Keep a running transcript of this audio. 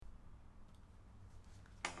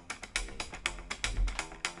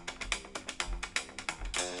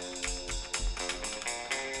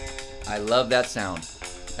I love that sound.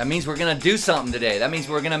 That means we're going to do something today. That means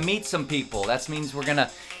we're going to meet some people. That means we're going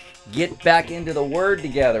to get back into the Word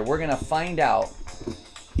together. We're going to find out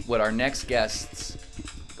what our next guest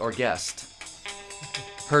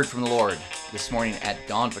heard from the Lord this morning at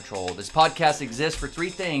Dawn Patrol. This podcast exists for three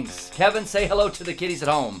things. Kevin, say hello to the kiddies at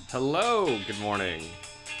home. Hello. Good morning.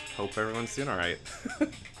 Hope everyone's doing all right.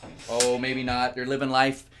 Oh, maybe not. They're living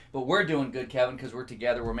life. But we're doing good, Kevin, because we're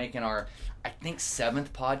together. We're making our, I think, 7th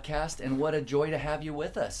podcast, and what a joy to have you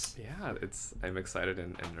with us. Yeah, I'm excited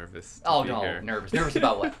and nervous. Oh, no, here. Nervous. Nervous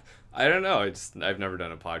about what? I don't know. I've never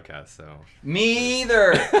done a podcast, so. Me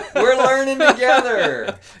either. We're learning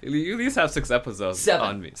together. You at least have 6 episodes 7.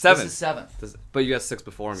 on me. 7. This is 7th. But you got 6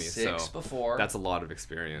 before me, 6 before. That's a lot of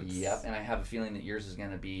experience. Yep, and I have a feeling that yours is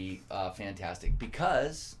going to be fantastic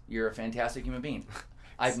because you're a fantastic human being.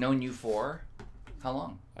 I've known you for how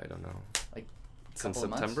long? I don't know. Like since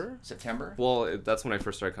September? Months? September? Well, that's when I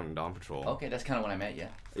first started coming to Dawn Patrol. Okay, that's kind of when I met you.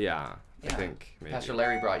 Yeah, I think maybe. Pastor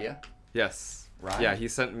Larry brought you. Yes. Right. Yeah, he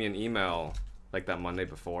sent me an email like that Monday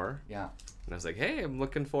before. Yeah. And I was like, hey, I'm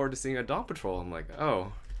looking forward to seeing you at Dawn Patrol. I'm like,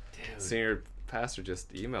 oh, dude. Senior pastor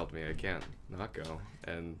just emailed me. I can't not go.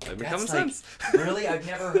 And I've been That's coming like, since. Really? I've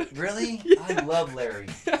never... Really? Yeah. I love Larry.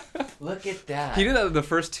 Look at that. He did that the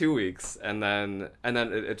first 2 weeks, and then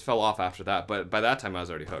it fell off after that. But by that time, I was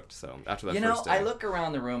already hooked. So after that first day. I look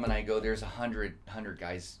around the room and I go, there's 100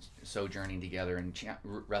 guys sojourning together and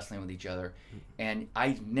wrestling with each other. And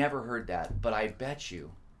I've never heard that, but I bet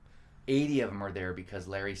you 80 of them are there because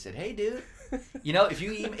Larry said, hey, dude. You know,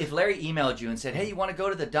 if Larry emailed you and said, hey, you want to go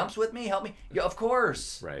to the dumps with me? Help me? Yeah, of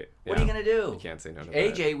course. Right. What are you going to do? You can't say no to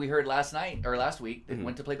AJ, that. we heard last week, that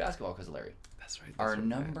went to play basketball because of Larry. That's right. Our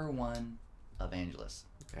number one evangelist.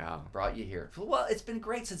 Yeah. Brought you here. Well, it's been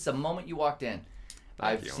great since the moment you walked in.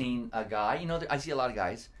 Thank you. Seen a guy, I see a lot of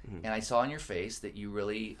guys, and I saw on your face that you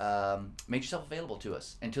really made yourself available to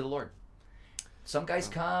us and to the Lord. Some guys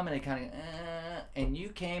come and they kind of, and you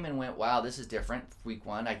came and went, wow, this is different. Week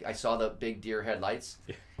 1, I saw the big deer headlights.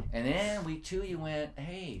 Yeah. And then week 2, you went,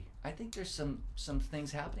 hey, I think there's some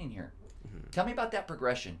things happening here. Mm-hmm. Tell me about that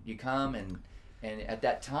progression. You come and at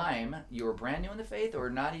that time, you were brand new in the faith or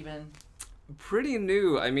not even? Pretty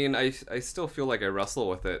new. I mean, I still feel like I wrestle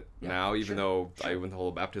with it now, even though I went the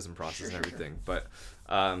whole baptism process and everything. But,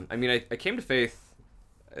 I mean, I came to faith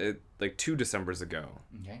like 2 Decembers ago.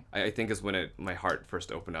 Okay. I think is when my heart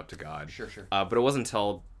first opened up to God. Sure. But it wasn't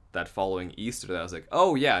until that following Easter that I was like,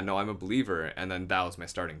 oh yeah, no, I'm a believer, and then that was my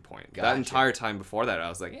starting point. Gotcha. That entire time before that, I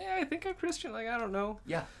was like, yeah, I think I'm Christian. Like, I don't know.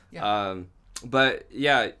 Yeah. But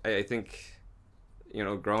yeah, I think,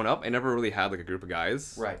 growing up, I never really had like a group of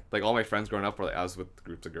guys. Right. Like all my friends growing up were like, I was with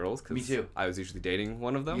groups of girls. Me too. I was usually dating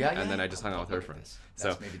one of them, then I just hung out with her friends.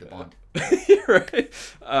 That's maybe the bond. Right.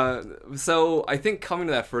 So I think coming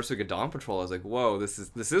to that first week of Dawn Patrol, I was like, whoa, this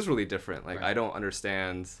is really different. Like, I don't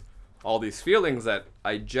understand all these feelings that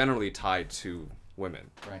I generally tie to women.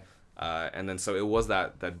 Right. And then so it was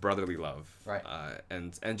that brotherly love. Right.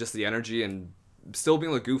 And just the energy and still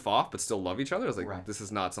being able to goof off but still love each other. I was like, this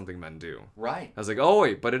is not something men do. Right. I was like, oh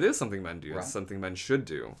wait, but it is something men do. Right. It's something men should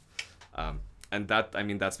do. And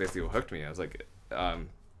that's basically what hooked me. I was like,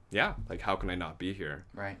 yeah, like how can I not be here?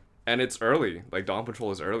 Right. And it's early. Like Dawn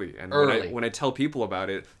Patrol is early. And early. When I tell people about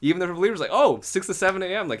it, even the believers like, oh, 6 to 7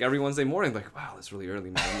 a.m. like every Wednesday morning, like, wow, that's really early,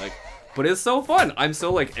 man. Like, but it's so fun. I'm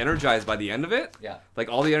so like energized by the end of it. Yeah. Like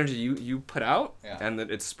all the energy you put out, yeah. and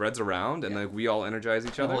then it spreads around, and like we all energize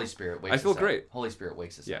each other. The Holy Spirit wakes us up. I feel great. Holy Spirit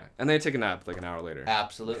wakes us up. Yeah. And then I take a nap like an hour later.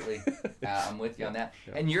 Absolutely. I'm with you on that.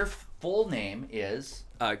 Yeah. And your full name is?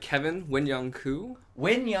 Kevin Win Young Koo.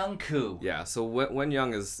 Win Young Koo. Yeah. So Win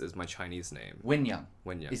Young is my Chinese name. Win Young.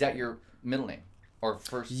 Win Young. Is that your middle name? Or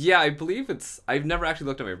first? Yeah, I believe I've never actually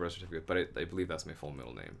looked at my birth certificate, but I believe that's my full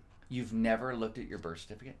middle name. You've never looked at your birth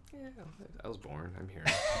certificate? Yeah, I was born. I'm here.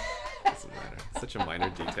 Doesn't matter. Such a minor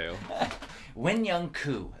detail. Win Young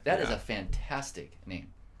Koo. That is a fantastic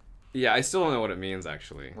name. Yeah, I still don't know what it means,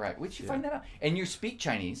 actually. Right. Would you find that out? And you speak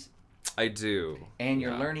Chinese. I do. And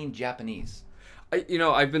you're learning Japanese.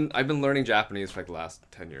 I've been learning Japanese for like the last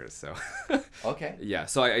 10 years, so. Okay. Yeah,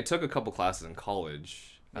 so I took a couple classes in college.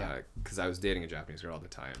 Because I was dating a Japanese girl at the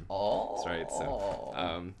time. Oh. That's right. So,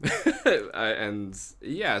 and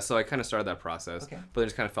yeah, so I kind of started that process, but then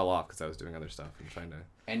just kind of fell off because I was doing other stuff and trying to.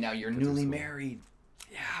 And now you're newly married.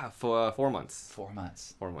 Yeah, for 4 months. 4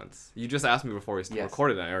 months. 4 months. You just asked me before we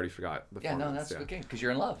recorded, and I already forgot. The 4 months. That's okay because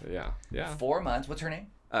you're in love. Yeah. 4 months. What's her name?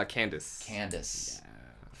 Candace. Candace. Yeah.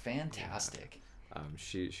 Fantastic.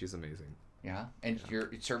 She's amazing. Yeah, and you're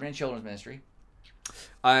serving in children's ministry.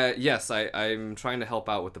 Yes, I'm trying to help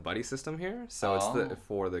out with the buddy system here. So it's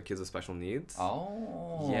for the kids with special needs.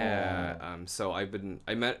 Oh. Yeah. So I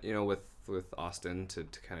met, with Austin to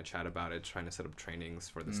kind of chat about it, trying to set up trainings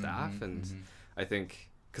for the staff. And I think,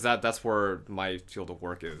 because that's where my field of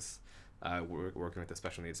work is, working with the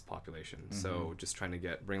special needs population. So just trying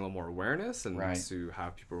to bring a little more awareness and to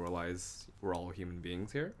have people realize we're all human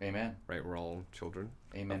beings here. Amen. Right? We're all children.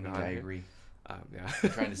 Amen. I agree. Yeah. I'm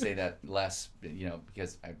trying to say that less,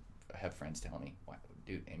 because I have friends telling me, wow,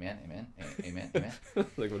 dude, amen.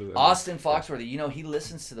 Like, what does that Austin mean? Foxworthy, he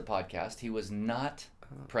listens to the podcast. He was not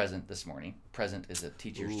present this morning. Present is a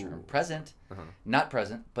teacher's term. Present, not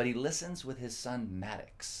present, but he listens with his son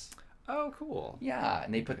Maddox. Oh, cool. Yeah,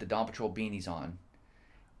 and they put the Dawn Patrol beanies on.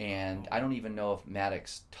 And I don't even know if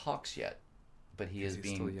Maddox talks yet, but he is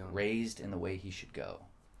being raised in the way he should go.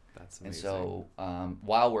 That's amazing. And so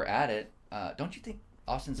while we're at it, don't you think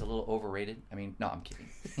Austin's a little overrated? I mean, no, I'm kidding.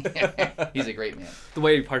 He's a great man. The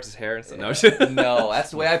way he parts his hair and stuff. No,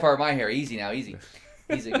 that's the way I part my hair. Easy now, easy.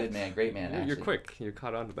 He's a good man, great man. You're quick. You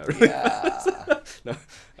caught on to that. Really Yeah.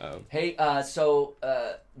 Hey, so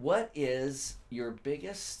what is your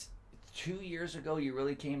biggest? 2 years ago, you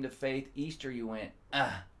really came to faith. Easter, you went,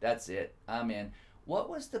 that's it. I'm in. What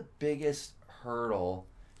was the biggest hurdle?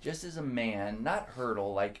 Just as a man, not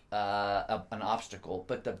hurdle like an obstacle,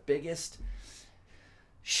 but the biggest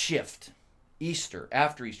shift,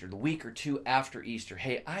 after Easter, the week or two after Easter.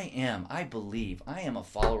 Hey, I believe, I am a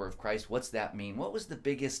follower of Christ. What's that mean? What was the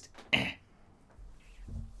biggest? I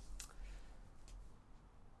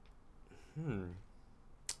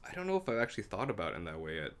don't know if I've actually thought about it in that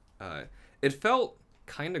way yet. It felt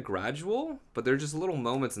kind of gradual, but there are just little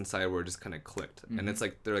moments inside where it just kind of clicked, and it's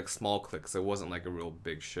like they're like small clicks. It wasn't like a real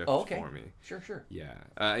big shift for me. Sure. Yeah,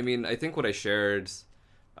 I mean, I think what I shared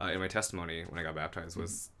in my testimony when I got baptized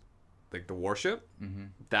was like the worship.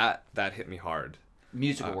 That hit me hard.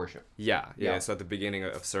 Musical worship. Yeah. So at the beginning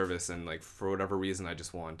of service, and like for whatever reason, I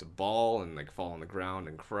just wanted to bawl and like fall on the ground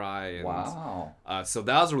and cry. And, wow. So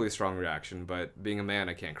that was a really strong reaction. But being a man,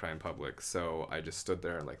 I can't cry in public, so I just stood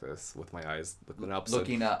there like this with my eyes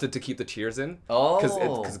looking up, to keep the tears in. Oh,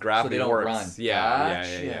 because gravity so they don't works. Run.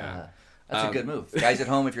 Yeah. That's a good move, guys at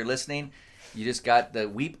home. If you're listening, you just got the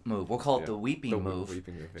weep move. We'll call it the weeping move.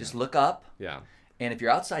 Just look up. Yeah. And if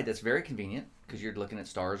you're outside, that's very convenient because you're looking at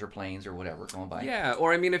stars or planes or whatever going by. Yeah,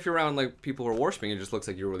 or I mean, if you're around like people who are worshiping, it just looks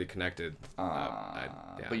like you're really connected.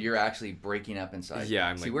 But you're actually breaking up inside.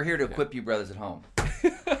 Yeah, we're here to equip you brothers at home.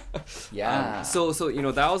 Yeah. So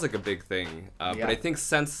that was like a big thing. But I think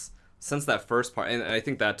since that first part, and I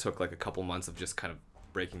think that took like a couple months of just kind of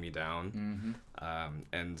breaking me down.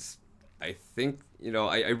 And I think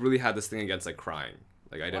I really had this thing against like crying.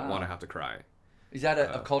 Like I didn't want to have to cry. Is that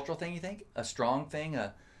a cultural thing, you think? A strong thing?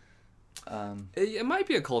 It might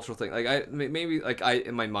be a cultural thing. Like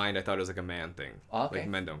in my mind, I thought it was like a man thing. Okay. Like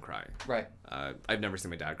men don't cry. Right. I've never seen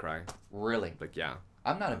my dad cry. Really? Like yeah.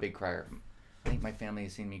 I'm not a big crier. I think my family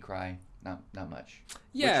has seen me cry not much.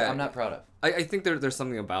 Yeah. Which I'm not proud of. I think there's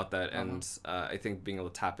something about that, and I think being able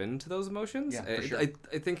to tap into those emotions, for sure.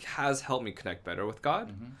 I think has helped me connect better with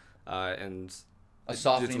God, and a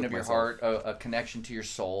softening of your heart, a connection to your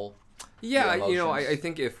soul. Yeah, I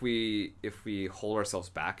think if we hold ourselves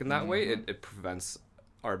back in that way, it prevents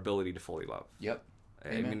our ability to fully love. Yep.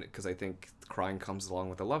 I mean, because I think crying comes along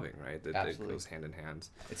with the loving, right? It goes hand in hand.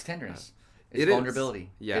 It's tenderness. It's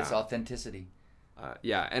vulnerability. Yeah. It's authenticity.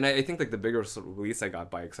 Yeah, and I think like the bigger release I got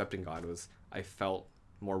by accepting God was I felt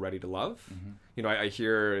more ready to love. I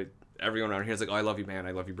hear everyone around here is like, "Oh, I love you, man.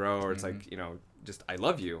 I love you, bro," or it's like, just I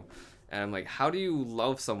love you, and I'm like, how do you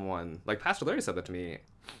love someone? Like Pastor Larry said that to me.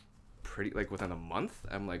 Pretty like within a month.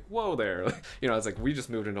 I'm like, whoa there. It's like we just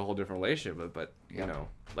moved into a whole different relationship, but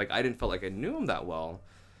like I didn't feel like I knew him that well.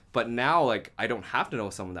 But now like I don't have to know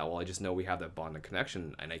someone that well. I just know we have that bond and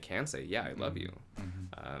connection, and I can say, yeah, I love you.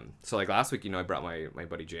 So like last week, I brought my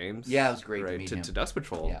buddy James. Yeah, it was great to meet him. To Dust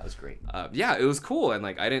Patrol. Yeah, it was great. Yeah, it was cool, and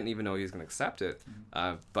like I didn't even know he was gonna accept it.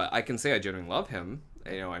 But I can say I genuinely love him.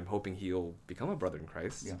 I'm hoping he'll become a brother in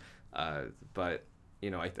Christ. Yeah. But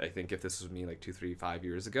I think if this was me like 2, 3, 5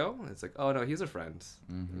 years ago, it's like, oh no, he's a friend,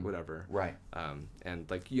 whatever. Right. And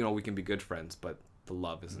like, we can be good friends, but the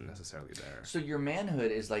love isn't necessarily there. So your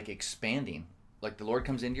manhood is like expanding. Like the Lord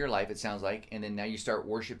comes into your life, it sounds like, and then now you start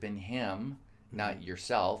worshiping Him, not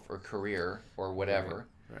yourself or career or whatever.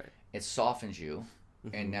 Right. It softens you,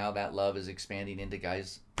 and now that love is expanding into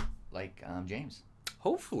guys like James.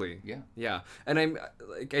 Hopefully. Yeah. Yeah. And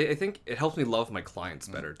I think it helps me love my clients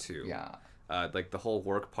better too. Yeah. Like the whole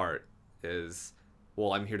work part is,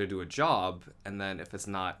 well, I'm here to do a job, and then if it's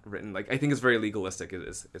not written, like I think it's very legalistic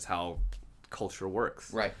is how culture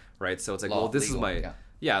works. Right. Right. So it's like, Law, well, this legal, is my,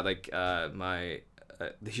 yeah. like my,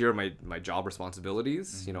 here are my job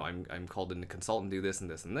responsibilities. You know, I'm called in to consult and do this and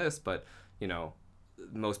this and this, but you know,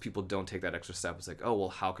 most people don't take that extra step. It's like, oh well,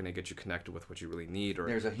 how can I get you connected with what you really need, or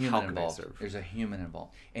there's a how human can involved. I serve? There's a human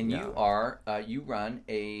involved, and Yeah. you are you run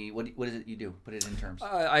a what is it you do? Put it in terms.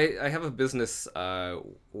 I have a business,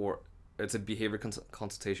 or it's a behavior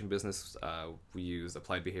consultation business. We use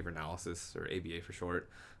applied behavior analysis, or ABA for short.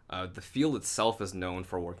 The field itself is known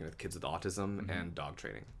for working with kids with autism and dog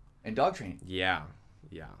training. And dog training. Yeah.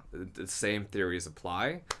 The same theories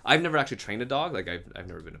apply. I've never actually trained a dog. Like I've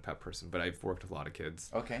never been a pet person, but I've worked with a lot of kids.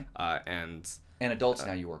 Okay. And adults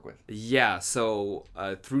now you work with. yeah, so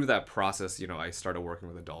through that process, you know, I started working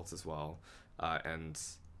with adults as well, and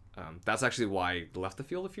that's actually why I left the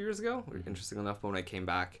field a few years ago. Interesting enough, but when I came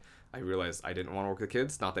back, I realized I didn't want to work with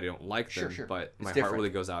kids. Not that I don't like them, Sure. but It's my different. heart really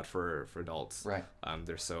goes out for adults. Right.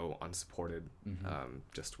 They're so unsupported,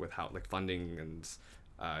 just with how like funding and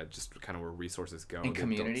just kind of where resources go. In The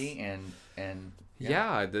community adults. and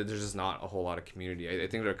Yeah, there's just not a whole lot of community. I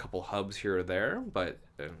think there are a couple hubs here or there, but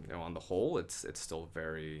you know, on the whole, it's still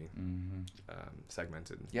very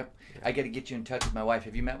segmented. Yep. I got to get you in touch with my wife.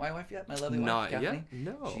 Have you met my wife yet? My lovely wife, Not Kathleen?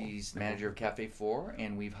 yet. No. She's manager of Cafe 4,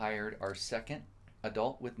 and we've hired our second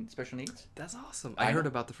adult with special needs. That's awesome. I I heard know.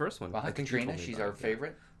 about the first one. Well, I think you Katrina, told me she's about our it, yeah.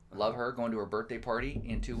 favorite. Love her. Going to her birthday party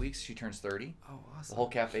in 2 weeks. She turns 30. Oh, The awesome. whole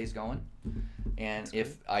cafe's going. And That's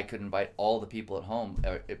if I could invite all the people at home,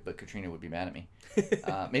 but Katrina would be mad at me.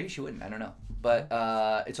 Maybe she wouldn't. I don't know. But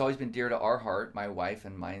it's always been dear to our heart, my wife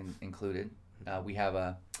and mine included. We have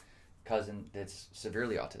a cousin that's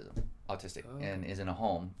severely autistic, Oh. and is in a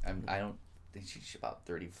home. I don't think she's about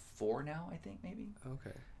 34 now, I think, maybe.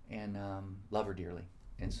 Okay. And love her dearly.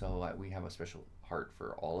 And so we have a special heart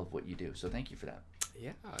for all of what you do. So thank you for that.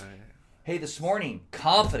 Yeah. Hey, this morning,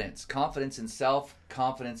 confidence in self,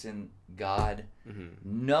 confidence in God,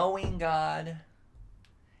 knowing God,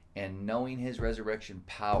 and knowing his resurrection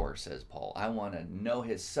power, says Paul. I want to know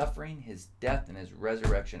his suffering, his death, and his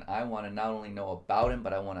resurrection. I want to not only know about him,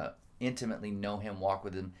 but I want to intimately know him, walk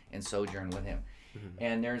with him, and sojourn with him.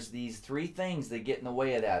 And there's these three things that get in the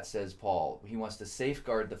way of that, says Paul. He wants to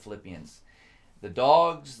safeguard the Philippians. The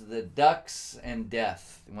dogs, the ducks, and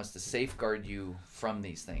death. He wants to safeguard you from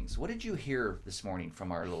these things. What did you hear this morning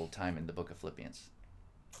from our little time in the book of Philippians?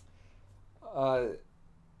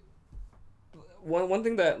 One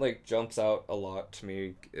thing that like jumps out a lot to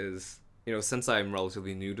me is, you know, since I'm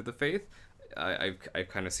relatively new to the faith, I've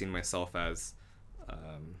kind of seen myself as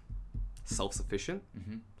self-sufficient,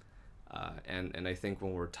 and I think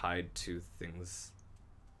when we're tied to things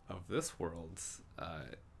of this world,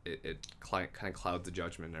 it kind of clouds the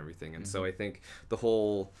judgment and everything. And so I think the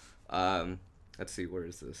whole let's see, where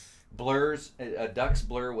is this? Blurs, ducks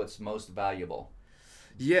blur what's most valuable.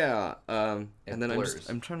 Yeah, and then blurs.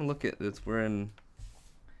 I'm trying to look at this. We're in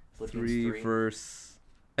Philippians 3 verse.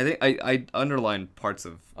 I think I underlined parts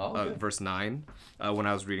of good. verse 9 when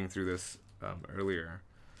I was reading through this earlier.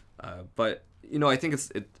 But you know, I think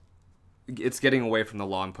it's getting away from the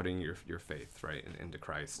law and putting your faith right into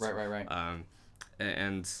Christ. Right.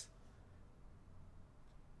 And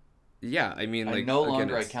yeah, I mean, like, no again,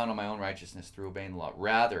 longer I count on my own righteousness through obeying the law.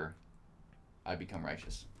 Rather, I become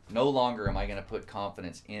righteous. No longer am I going to put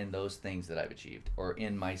confidence in those things that I've achieved, or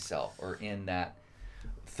in myself, or in that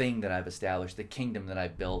thing that I've established, the kingdom that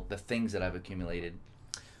I've built, the things that I've accumulated.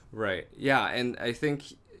 Right. Yeah, and I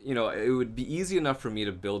think, you know, it would be easy enough for me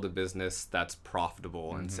to build a business that's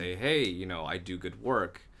profitable and say, hey, you know, I do good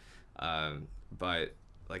work, but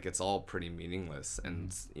like it's all pretty meaningless.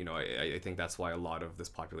 And you know, I think that's why a lot of this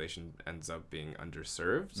population ends up being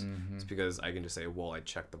underserved. It's because I can just say, well, I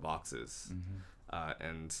check the boxes.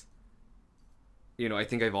 And you know, I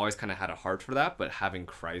think I've always kind of had a heart for that, but having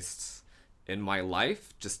Christ in my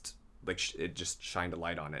life just like it just shined a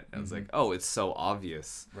light on it. And it's like, oh, it's so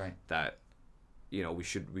obvious that, you know, we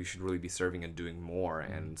should really be serving and doing more.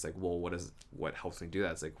 And it's like, well, what helps me do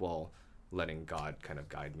that? It's like, well, letting God kind of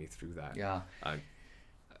guide me through that. Yeah.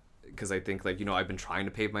 Because I think, like, you know, I've been trying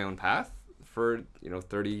to pave my own path for, you know,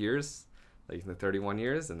 30 years, like the 31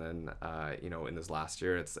 years, and then you know, in this last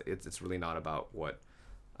year, it's really not about what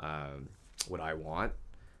I want.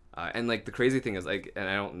 And like the crazy thing is, like, and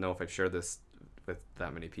I don't know if I've shared this with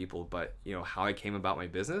that many people, but you know, how I came about my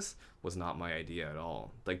business was not my idea at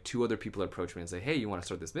all. Like 2 other people approached me and say, hey, you want to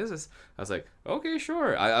start this business? I was like, okay,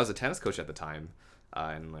 sure. I was a tennis coach at the time,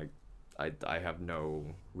 and like I have no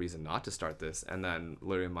reason not to start this. And then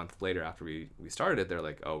literally a month later after we started it, they're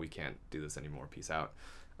like, oh, we can't do this anymore, peace out.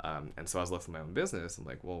 And so I was left with my own business. I'm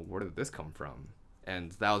like, well, where did this come from?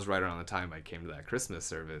 And that was right around the time I came to that Christmas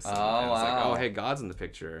service. And, Oh, and it's like, wow. oh, hey, God's in the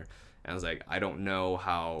picture. And I was like, I don't know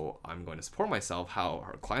how I'm going to support myself, how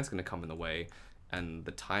our client's going to come in the way. And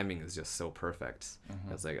the timing is just so perfect.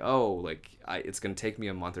 Mm-hmm. It's like, oh, like it's going to take me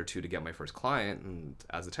a month or two to get my first client. And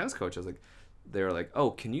as a tennis coach, I was like, they were like,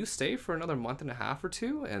 oh, can you stay for another month and a half or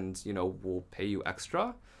two? And, you know, we'll pay you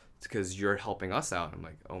extra because you're helping us out. I'm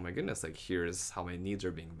like, oh my goodness, like here's how my needs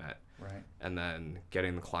are being met. Right. And then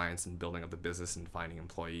getting the clients and building up the business and finding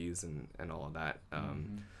employees and all of that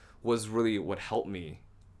was really what helped me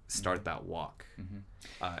start that walk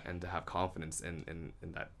and to have confidence in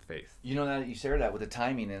that faith. You know, that you shared that with the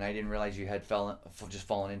timing, and I didn't realize you had just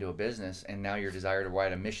fallen into a business, and now your desire to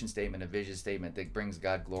write a mission statement, a vision statement that brings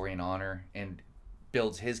God glory and honor and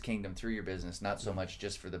builds His kingdom through your business, not so much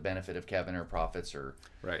just for the benefit of Kevin or profits or,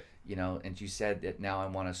 right. You know, and you said that now I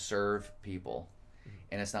want to serve people.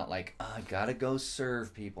 And it's not like, oh, I gotta go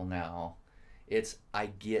serve people now. It's I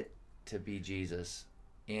get to be Jesus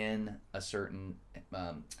in a certain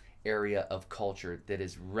area of culture that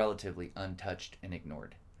is relatively untouched and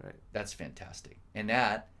ignored. Right. That's fantastic. And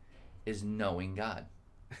that is knowing God.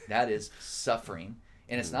 That is suffering.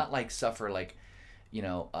 And it's not like suffer like, you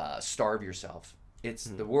know, starve yourself. It's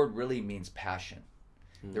the word really means passion.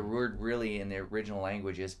 The word really in the original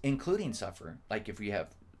language is including suffer. Like if you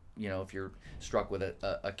have, you know, if you're struck with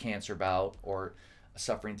a cancer bout or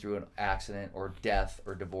suffering through an accident or death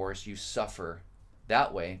or divorce, you suffer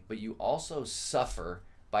that way, but you also suffer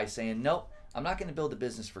by saying, nope, I'm not going to build a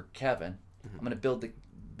business for Kevin. I'm going to build the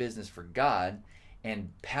business for God,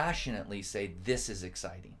 and passionately say, this is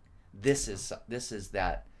exciting. This is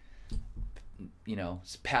that, you know,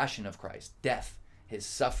 passion of Christ, death, His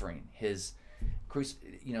suffering, His,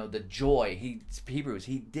 you know, the joy. Hebrews,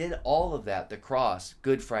 He did all of that, the cross,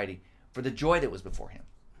 Good Friday, for the joy that was before Him.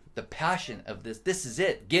 The passion of this is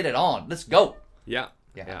it. Get it on. Let's go. Yeah.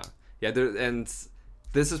 And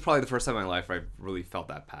this is probably the first time in my life where I really felt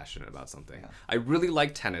that passionate about something. Yeah. I really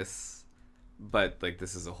like tennis, but like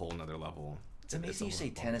this is a whole nother level. It's amazing you say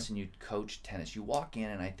tennis and you coach tennis. You walk in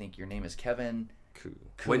and I think your name is Kevin Koo.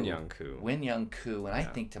 Win Young Koo. Win Young Koo. And I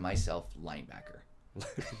think to myself, linebacker.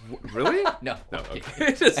 Really? No.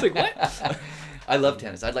 Okay. Just like what? I love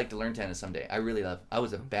tennis. I'd like to learn tennis someday. I really love. I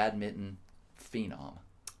was a badminton phenom.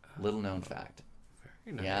 Little known fact.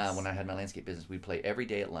 Very nice. Yeah, when I had my landscape business, we'd play every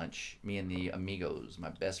day at lunch. Me and the amigos, my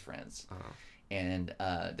best friends, and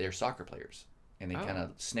they're soccer players, and they kind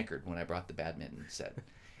of snickered when I brought the badminton set.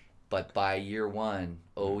 But by year one,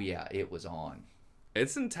 oh yeah, it was on.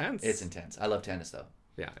 It's intense. It's intense. I love tennis though.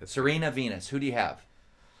 Yeah. Serena, Venus. Who do you have?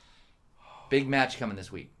 Big match coming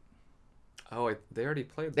this week. Oh, they already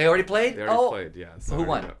played. They already played? They already played, yeah. So who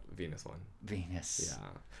won? Venus won. Venus. Yeah.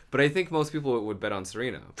 But I think most people would bet on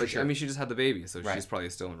Serena. But sure. I mean, she just had the baby, so she's probably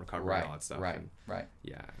still in recovery and all that stuff. Right.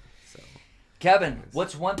 Yeah. So. Kevin,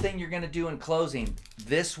 what's one thing you're going to do in closing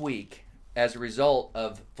this week as a result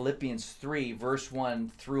of Philippians 3, verse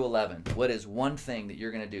 1 through 11? What is one thing that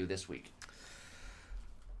you're going to do this week?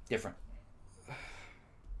 Different.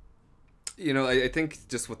 You know, I think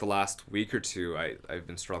just with the last week or two, I've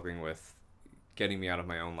been struggling with getting me out of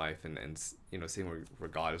my own life and you know, seeing where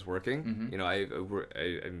God is working. Mm-hmm. You know,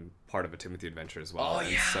 I'm part of a Timothy adventure as well. Oh, yeah.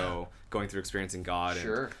 And so going through experiencing God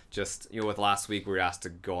Sure. and just, you know, with last week we were asked to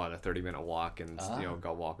go on a 30-minute walk and, you know,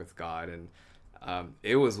 go walk with God. And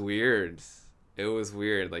it was weird. It was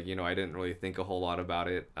weird. Like, you know, I didn't really think a whole lot about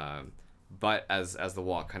it. But as the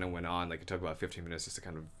walk kind of went on, like it took about 15 minutes just to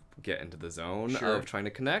kind of get into the zone of trying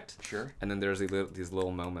to connect. Sure. And then there's these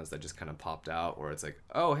little moments that just kind of popped out where it's like,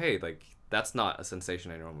 oh, hey, like that's not a sensation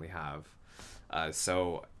I normally have.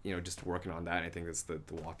 So, you know, just working on that, and I think it's the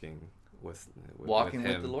walking with walking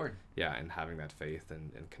him, with the Lord. Yeah, and having that faith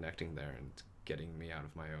and connecting there and getting me out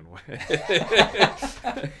of my own way.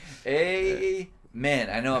 Amen.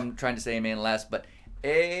 I know I'm trying to say amen last, but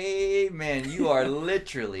amen. You are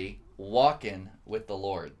literally walking with the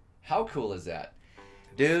Lord. How cool is that?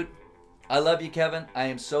 Dude, I love you, Kevin. I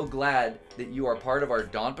am so glad that you are part of our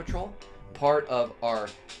Dawn Patrol, part of our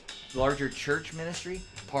larger church ministry,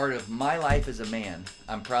 part of my life as a man.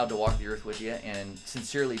 I'm proud to walk the earth with you and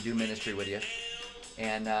sincerely do ministry with you.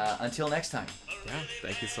 And until next time. Yeah,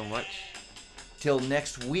 thank you so much. Till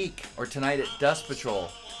next week or tonight at Dust Patrol.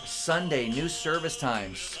 Sunday, new service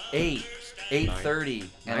times, 8, 8:30,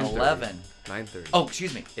 and 11. 9:30. Oh,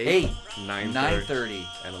 excuse me. 8, 9:30,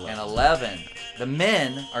 and 11. The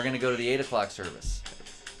men are going to go to the 8 o'clock service.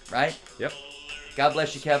 Right? Yep. God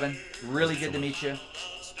bless you, Kevin. Really good to meet you.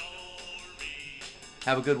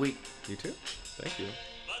 Have a good week. You too. Thank you.